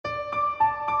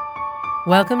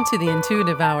Welcome to the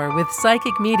Intuitive Hour with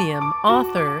psychic medium,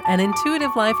 author, and intuitive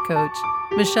life coach,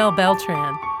 Michelle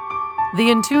Beltran.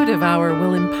 The Intuitive Hour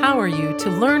will empower you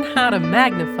to learn how to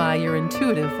magnify your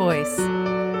intuitive voice.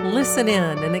 Listen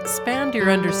in and expand your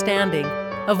understanding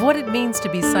of what it means to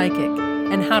be psychic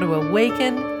and how to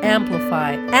awaken,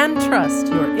 amplify, and trust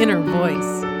your inner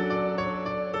voice.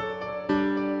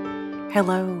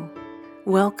 Hello,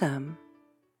 welcome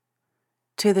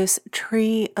to this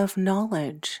Tree of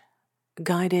Knowledge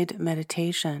guided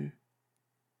meditation.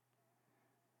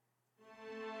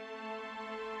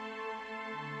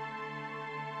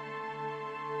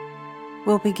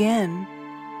 We'll begin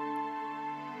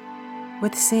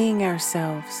with seeing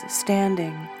ourselves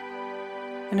standing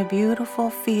in a beautiful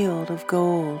field of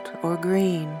gold or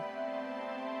green.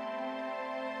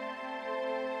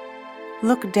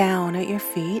 Look down at your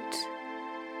feet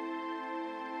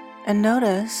and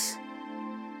notice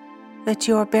that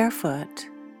you're barefoot.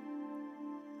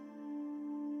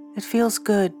 It feels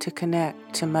good to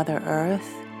connect to Mother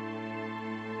Earth,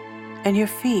 and your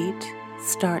feet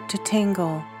start to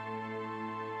tingle.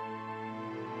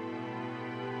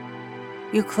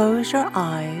 You close your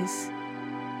eyes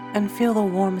and feel the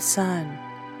warm sun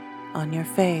on your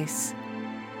face.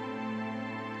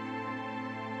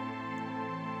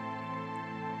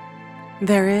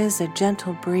 There is a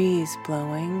gentle breeze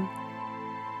blowing,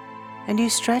 and you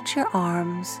stretch your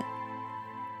arms.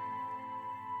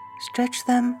 Stretch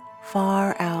them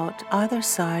far out either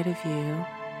side of you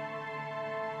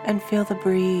and feel the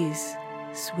breeze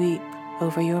sweep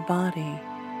over your body.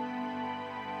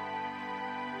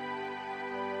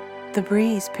 The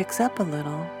breeze picks up a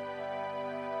little,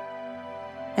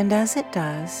 and as it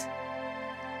does,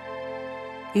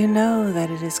 you know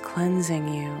that it is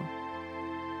cleansing you.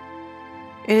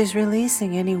 It is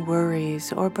releasing any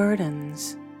worries or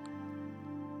burdens.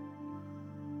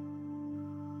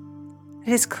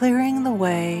 It is clearing the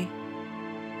way,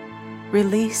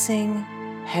 releasing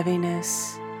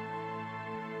heaviness,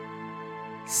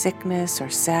 sickness, or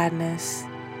sadness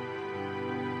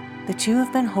that you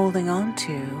have been holding on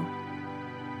to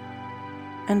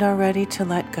and are ready to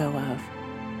let go of.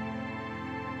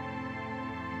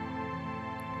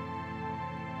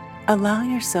 Allow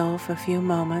yourself a few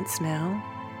moments now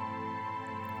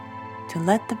to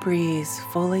let the breeze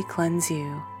fully cleanse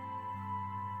you.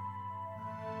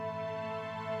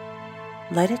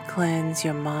 Let it cleanse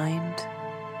your mind,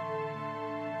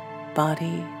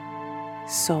 body,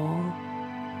 soul,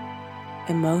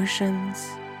 emotions,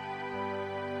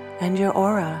 and your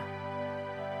aura.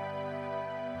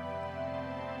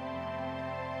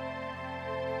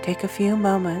 Take a few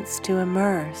moments to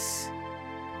immerse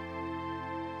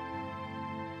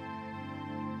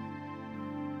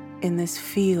in this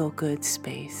feel-good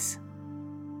space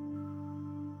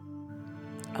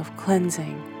of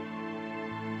cleansing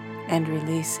and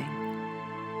releasing.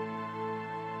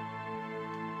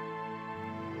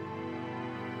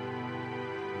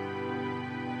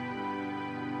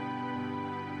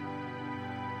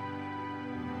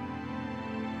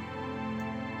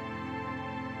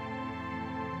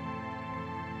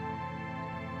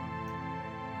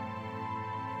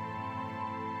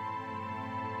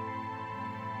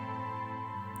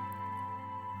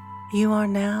 You are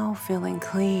now feeling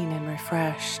clean and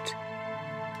refreshed,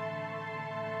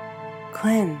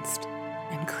 cleansed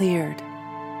and cleared.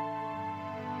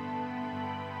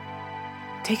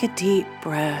 Take a deep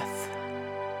breath.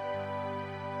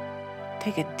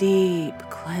 Take a deep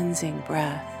cleansing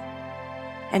breath,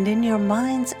 and in your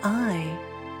mind's eye,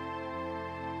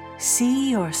 see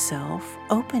yourself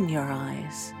open your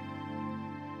eyes.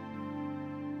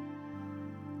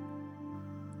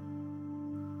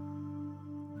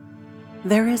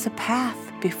 There is a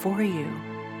path before you.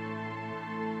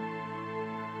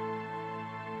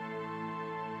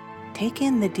 Take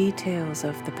in the details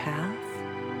of the path.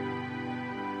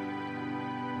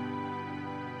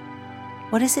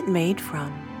 What is it made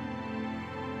from?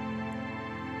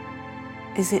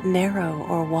 Is it narrow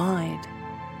or wide?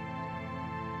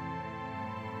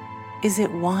 Is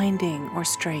it winding or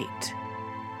straight?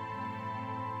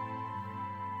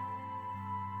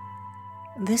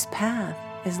 This path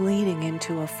is leading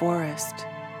into a forest,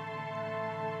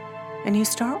 and you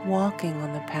start walking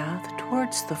on the path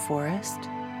towards the forest.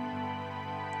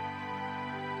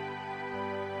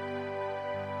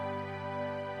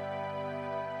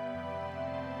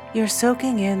 You're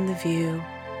soaking in the view,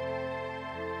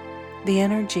 the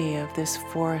energy of this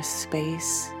forest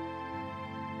space,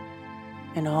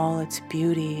 and all its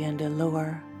beauty and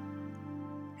allure,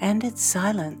 and its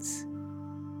silence.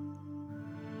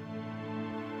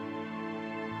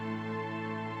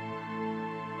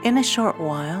 In a short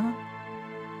while,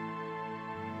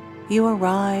 You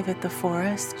arrive at the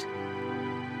forest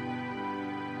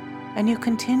and you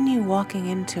continue walking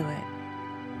into it.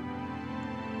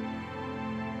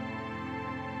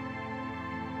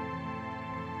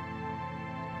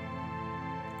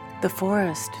 The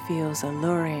forest feels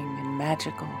alluring and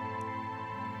magical,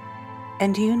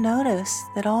 and you notice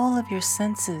that all of your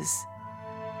senses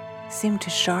seem to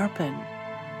sharpen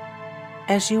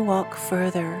as you walk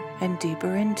further and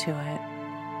deeper into it.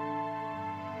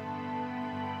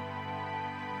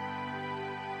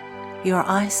 Your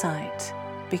eyesight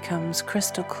becomes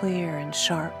crystal clear and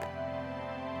sharp.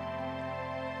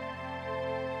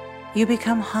 You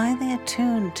become highly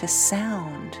attuned to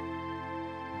sound,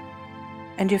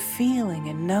 and your feeling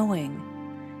and knowing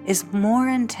is more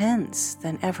intense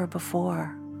than ever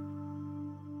before.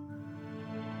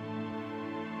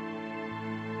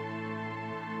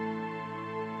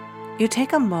 You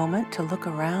take a moment to look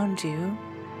around you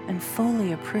and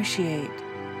fully appreciate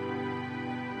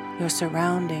your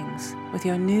surroundings with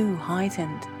your new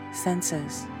heightened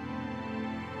senses.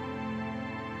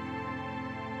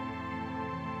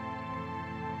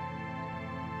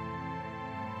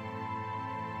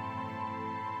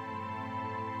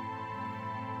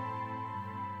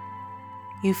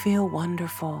 You feel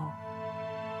wonderful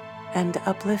and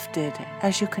uplifted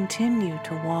as you continue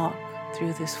to walk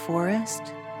through this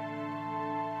forest.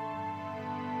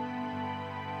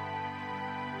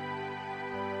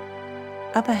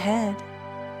 Up ahead,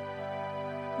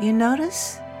 you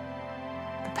notice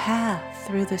the path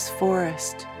through this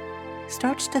forest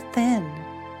starts to thin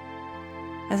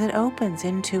as it opens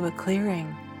into a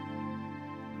clearing.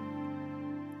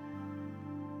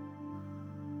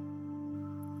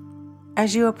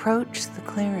 As you approach the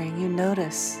clearing, you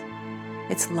notice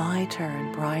it's lighter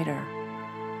and brighter.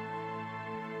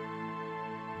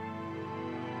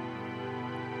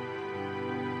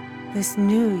 This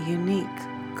new, unique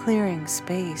clearing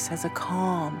space has a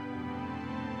calm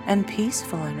and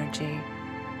peaceful energy.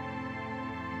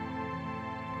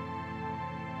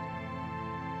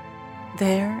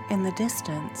 There in the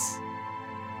distance,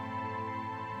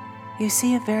 you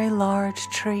see a very large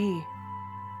tree,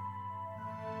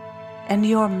 and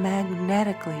you're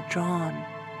magnetically drawn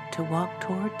to walk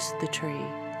towards the tree.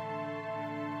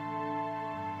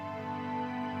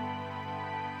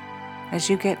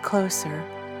 As you get closer,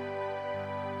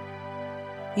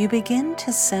 you begin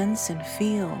to sense and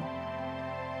feel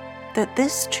that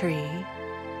this tree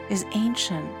is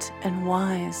ancient and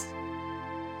wise.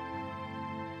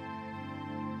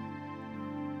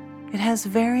 It has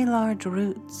very large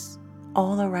roots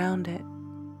all around it,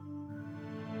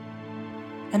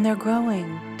 and they're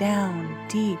growing down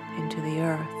deep into the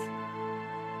earth.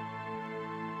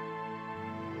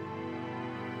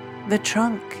 The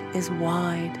trunk is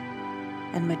wide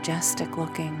and majestic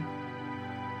looking.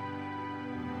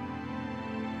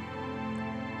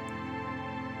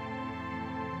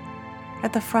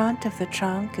 At the front of the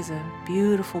trunk is a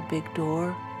beautiful big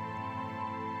door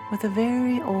with a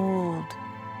very old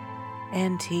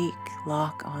antique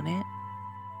lock on it.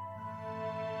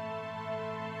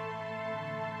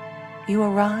 You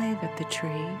arrive at the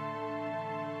tree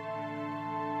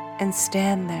and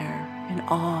stand there in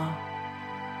awe,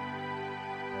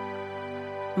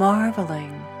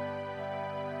 marveling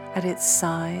at its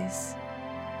size,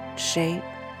 shape,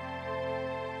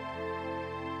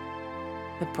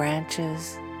 the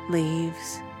branches,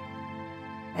 leaves,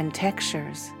 and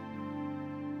textures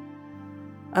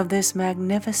of this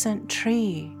magnificent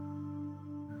tree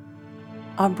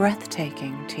are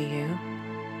breathtaking to you.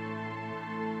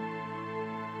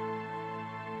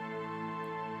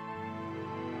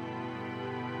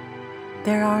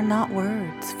 There are not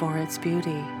words for its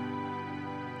beauty.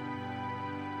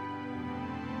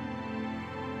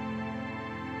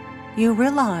 You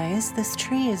realize this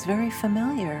tree is very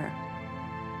familiar,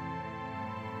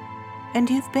 and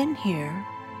you've been here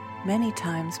many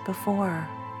times before.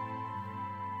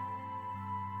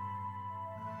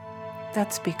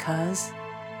 That's because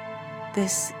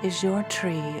this is your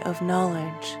tree of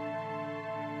knowledge,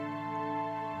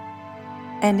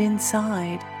 and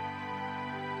inside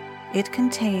it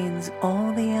contains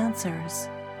all the answers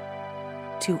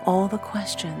to all the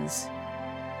questions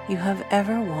you have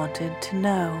ever wanted to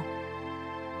know.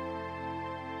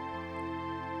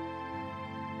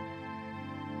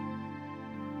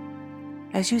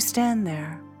 As you stand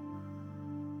there,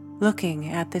 looking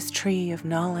at this tree of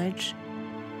knowledge,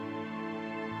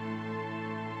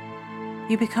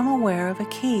 you become aware of a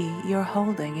key you're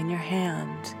holding in your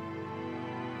hand,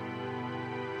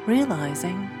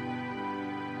 realizing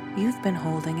you've been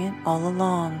holding it all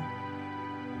along.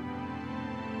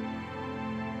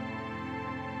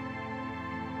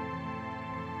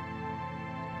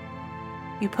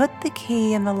 You put the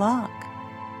key in the lock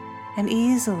and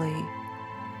easily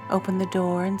open the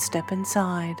door and step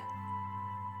inside.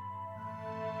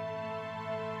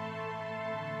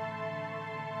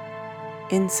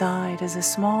 Inside is a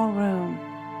small room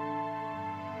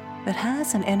that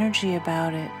has an energy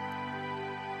about it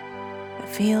that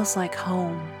feels like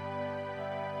home.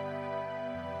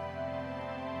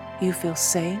 You feel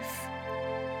safe.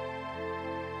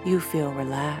 You feel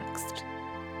relaxed.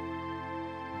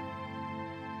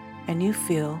 And you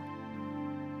feel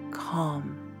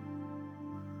calm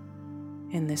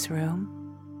in this room.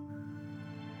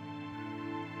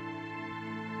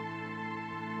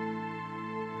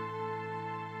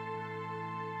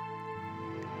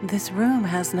 This room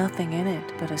has nothing in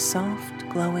it but a soft,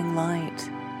 glowing light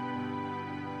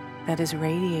that is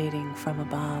radiating from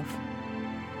above.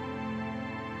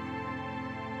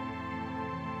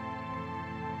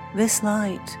 This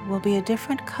light will be a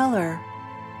different color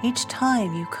each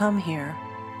time you come here,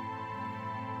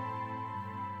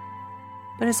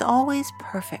 but it's always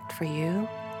perfect for you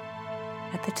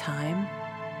at the time.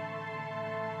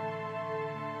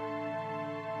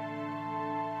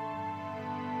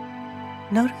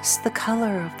 Notice the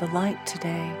color of the light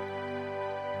today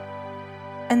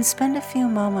and spend a few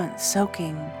moments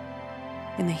soaking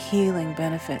in the healing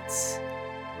benefits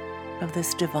of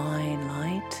this divine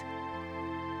light.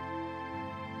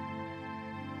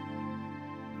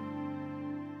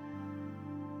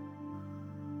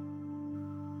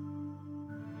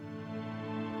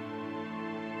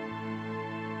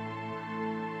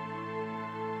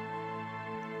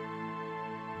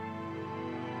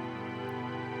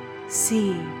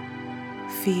 See,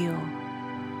 feel,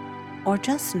 or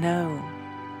just know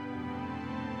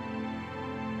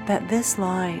that this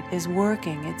light is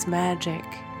working its magic,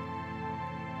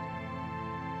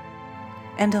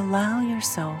 and allow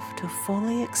yourself to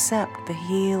fully accept the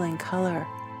healing color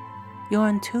your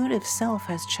intuitive self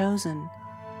has chosen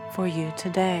for you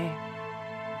today.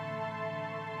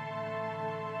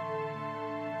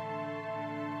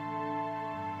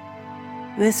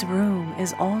 This room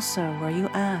is also where you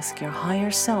ask your higher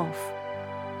self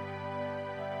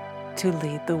to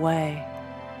lead the way.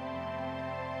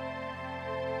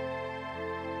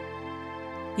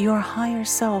 Your higher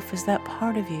self is that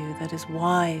part of you that is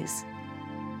wise,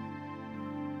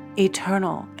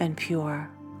 eternal, and pure.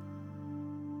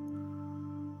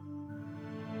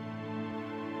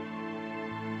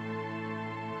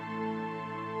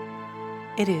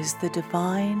 It is the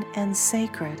divine and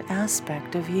sacred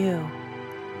aspect of you.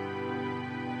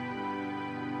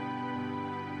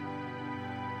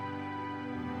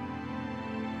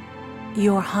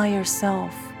 Your higher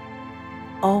self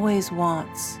always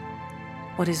wants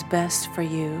what is best for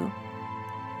you,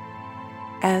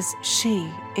 as she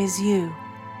is you,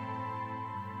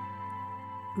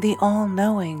 the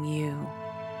all-knowing you,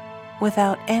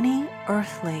 without any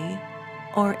earthly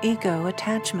or ego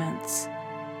attachments.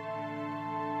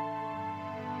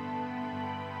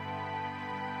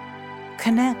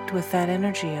 Connect with that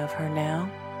energy of her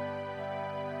now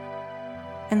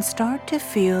and start to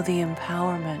feel the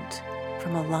empowerment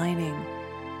from aligning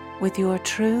with your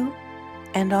true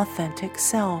and authentic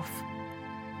self.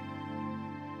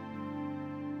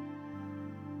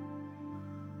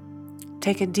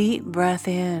 Take a deep breath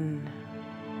in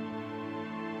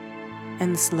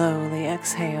and slowly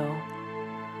exhale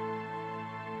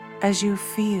as you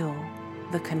feel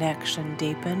the connection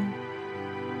deepen.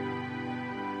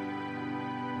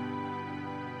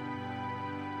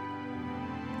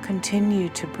 Continue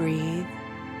to breathe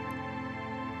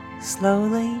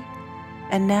slowly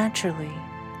and naturally,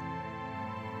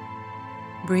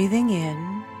 breathing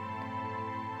in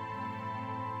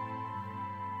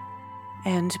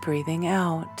and breathing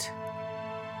out.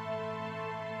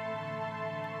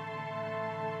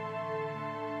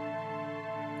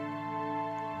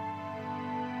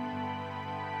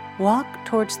 Walk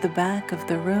towards the back of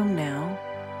the room now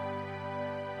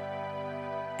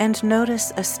and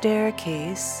notice a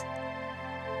staircase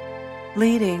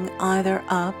leading either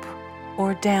up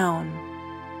or down.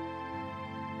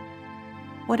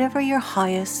 Whatever your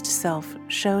highest self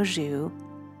shows you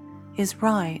is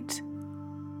right.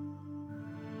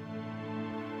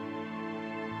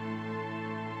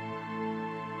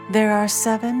 There are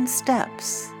 7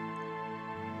 steps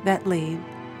that lead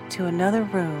to another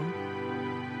room,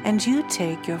 and you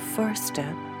take your first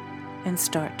step and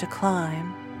start to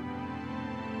climb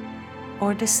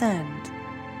or descend,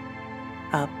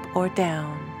 up or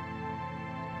down.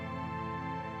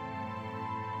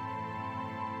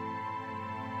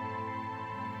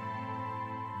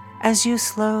 As you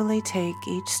slowly take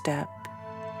each step,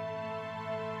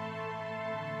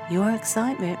 your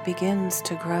excitement begins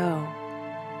to grow,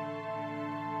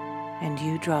 and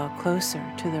you draw closer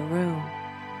to the room,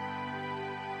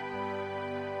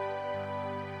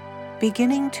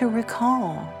 beginning to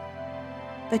recall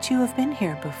that you have been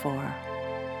here before.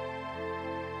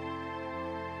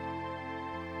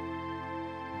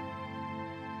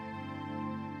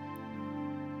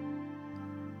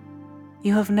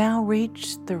 You have now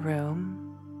reached the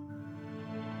room,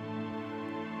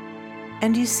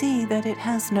 and you see that it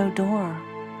has no door,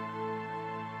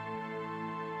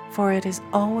 for it is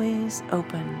always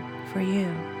open for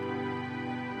you.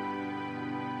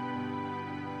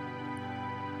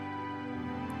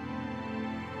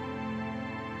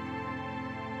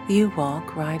 You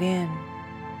walk right in.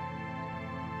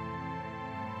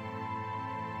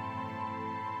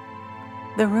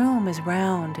 The room is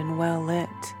round and well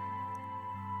lit,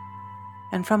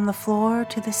 and from the floor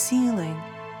to the ceiling,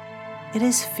 it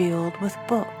is filled with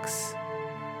books.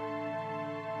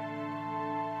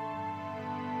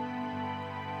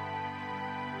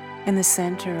 In the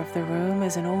center of the room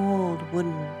is an old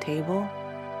wooden table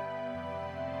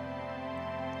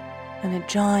and a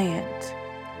giant,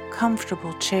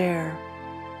 comfortable chair.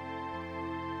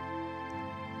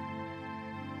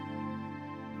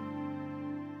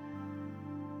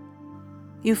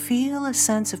 You feel a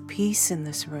sense of peace in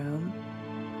this room,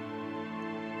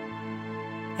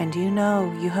 and you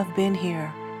know you have been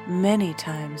here many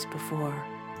times before.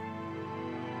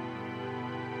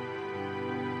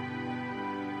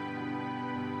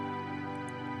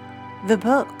 The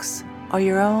books are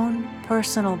your own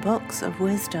personal books of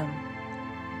wisdom,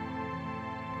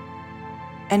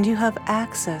 and you have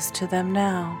access to them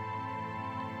now.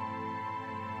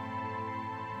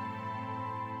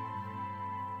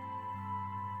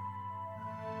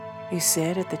 You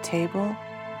sit at the table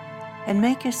and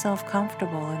make yourself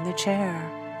comfortable in the chair.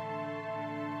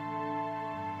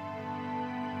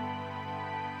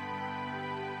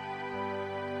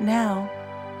 Now,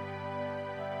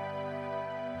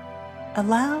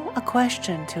 allow a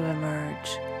question to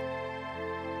emerge.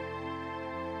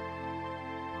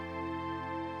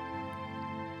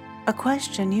 A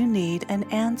question you need an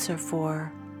answer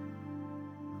for,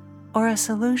 or a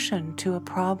solution to a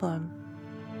problem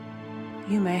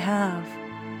you may have.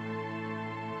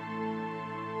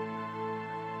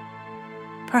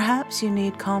 Perhaps you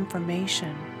need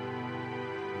confirmation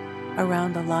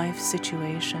around a life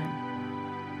situation.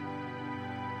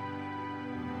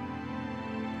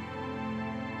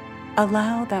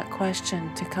 Allow that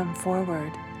question to come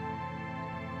forward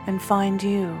and find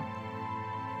you.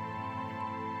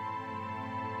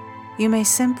 You may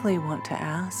simply want to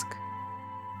ask,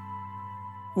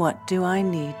 what do I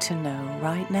need to know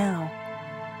right now?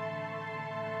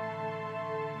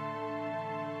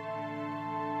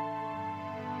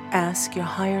 Ask your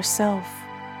higher self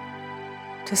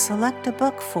to select a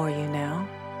book for you now.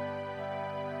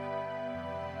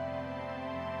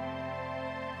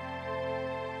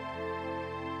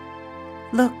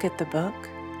 Look at the book.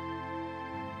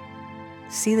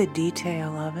 See the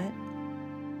detail of it.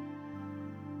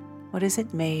 What is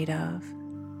it made of?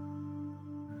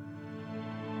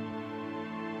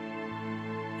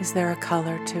 Is there a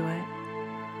color to it?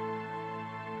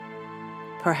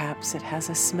 Perhaps it has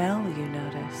a smell you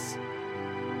notice.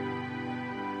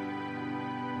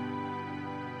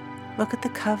 Look at the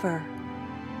cover.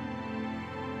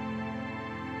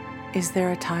 Is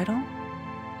there a title?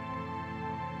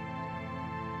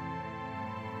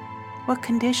 What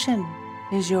condition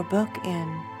is your book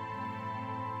in?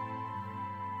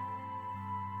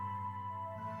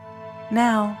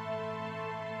 Now,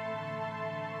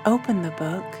 open the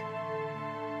book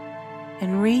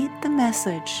and read the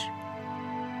message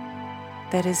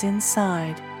that is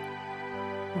inside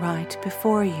right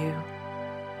before you.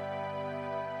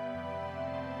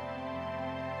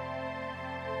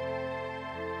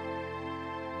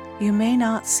 You may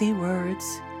not see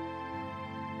words.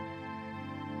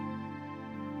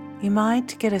 You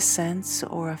might get a sense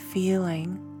or a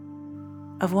feeling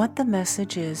of what the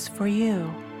message is for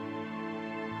you.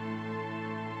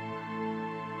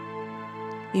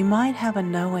 You might have a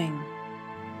knowing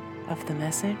of the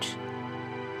message,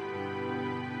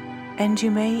 and you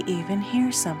may even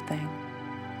hear something.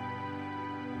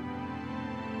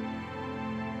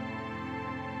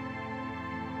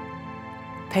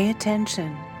 Pay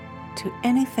attention to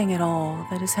anything at all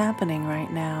that is happening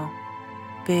right now,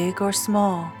 big or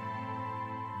small.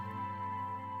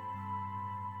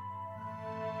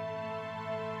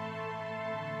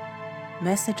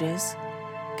 Messages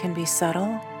can be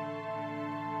subtle.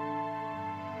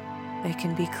 They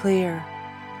can be clear.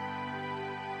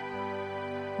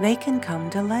 They can come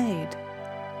delayed.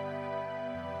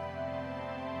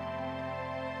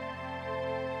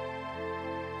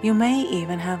 You may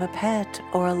even have a pet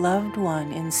or a loved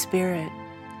one in spirit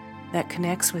that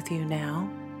connects with you now.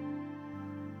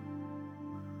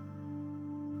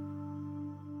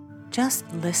 Just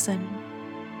listen,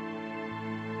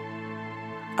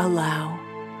 allow,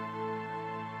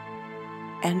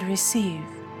 and receive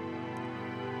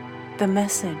the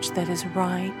message that is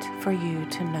right for you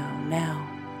to know now.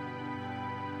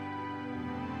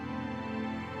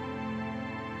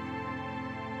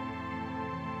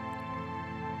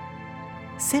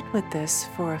 Sit with this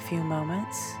for a few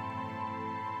moments,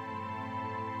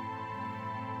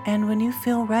 and when you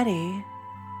feel ready,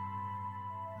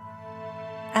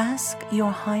 ask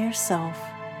your higher self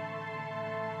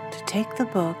to take the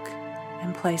book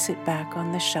and place it back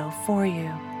on the shelf for you.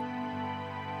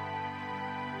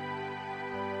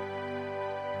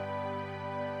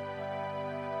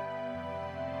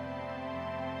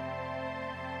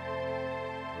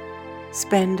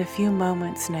 Spend a few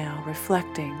moments now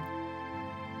reflecting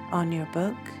on your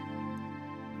book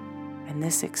and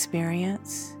this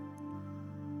experience,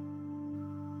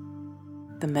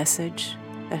 the message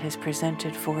that is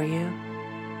presented for you.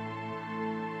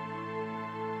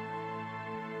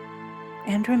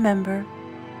 And remember,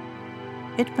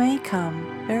 it may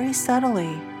come very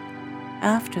subtly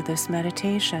after this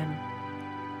meditation.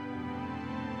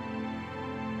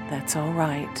 That's all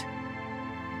right.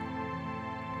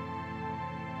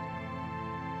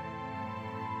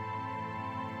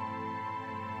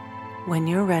 When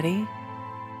you're ready,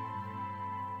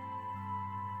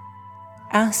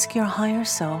 ask your higher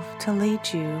self to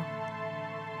lead you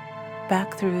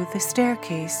back through the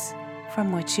staircase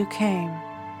from which you came.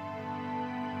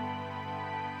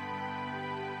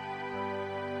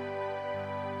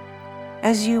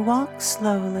 As you walk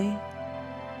slowly,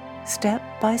 step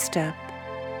by step,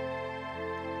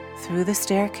 through the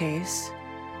staircase,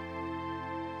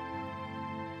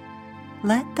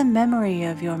 let the memory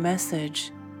of your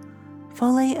message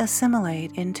fully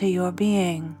assimilate into your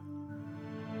being.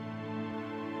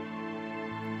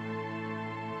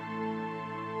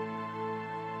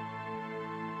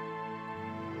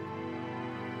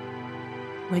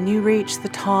 When you reach the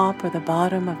top or the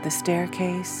bottom of the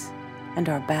staircase and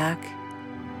are back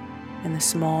in the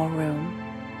small room,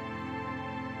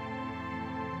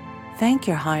 thank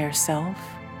your higher self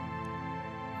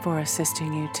for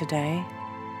assisting you today.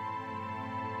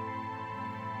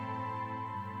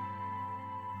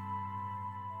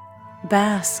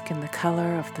 Bask in the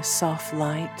color of the soft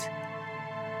light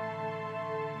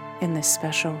in this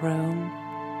special room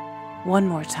one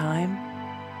more time.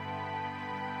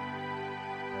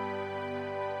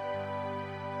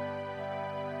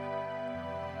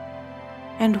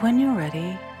 And when you're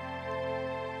ready,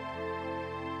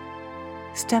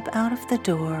 step out of the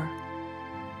door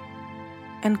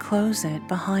and close it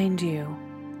behind you.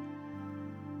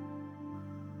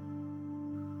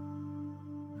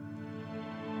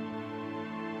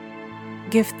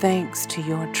 Give thanks to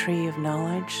your tree of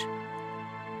knowledge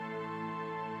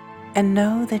and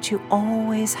know that you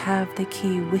always have the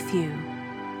key with you,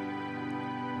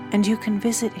 and you can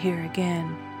visit here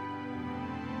again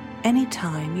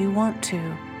anytime you want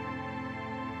to.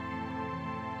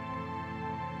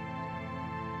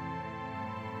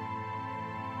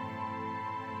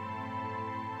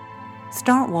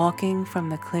 Start walking from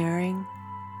the clearing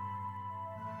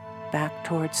back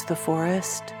towards the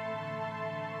forest.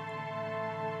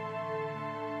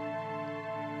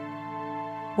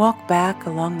 Walk back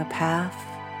along the path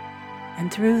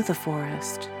and through the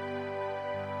forest.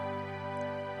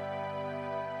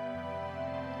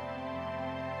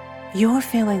 You're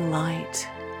feeling light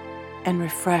and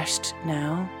refreshed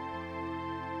now,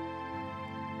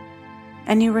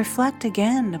 and you reflect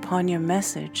again upon your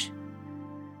message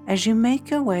as you make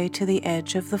your way to the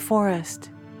edge of the forest.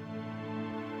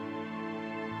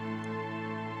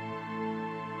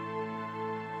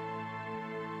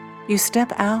 You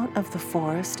step out of the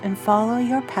forest and follow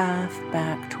your path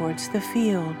back towards the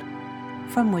field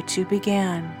from which you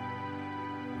began.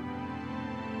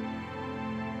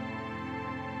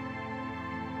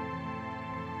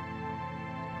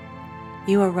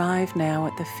 You arrive now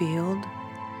at the field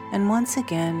and once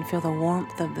again feel the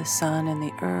warmth of the sun and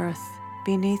the earth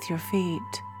beneath your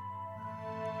feet.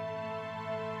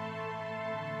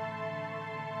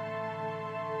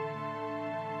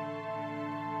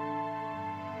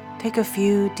 Take a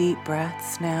few deep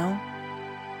breaths now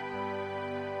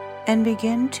and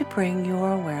begin to bring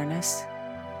your awareness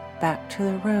back to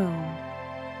the room,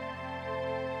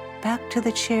 back to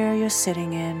the chair you're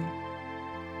sitting in,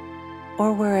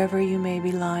 or wherever you may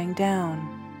be lying down.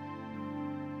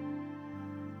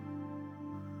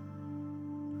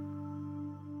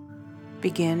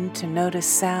 begin to notice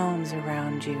sounds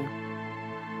around you.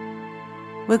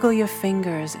 Wiggle your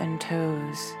fingers and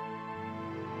toes.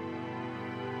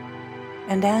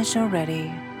 And as you're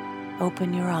ready,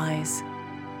 open your eyes.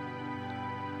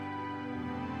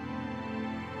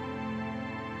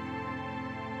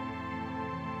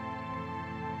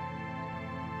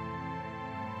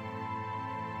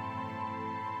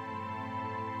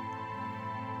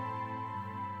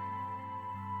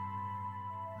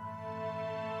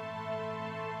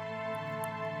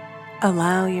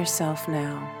 Allow yourself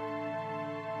now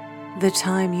the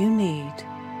time you need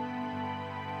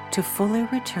to fully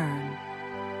return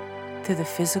to the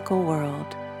physical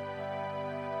world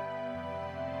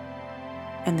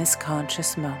in this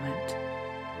conscious moment.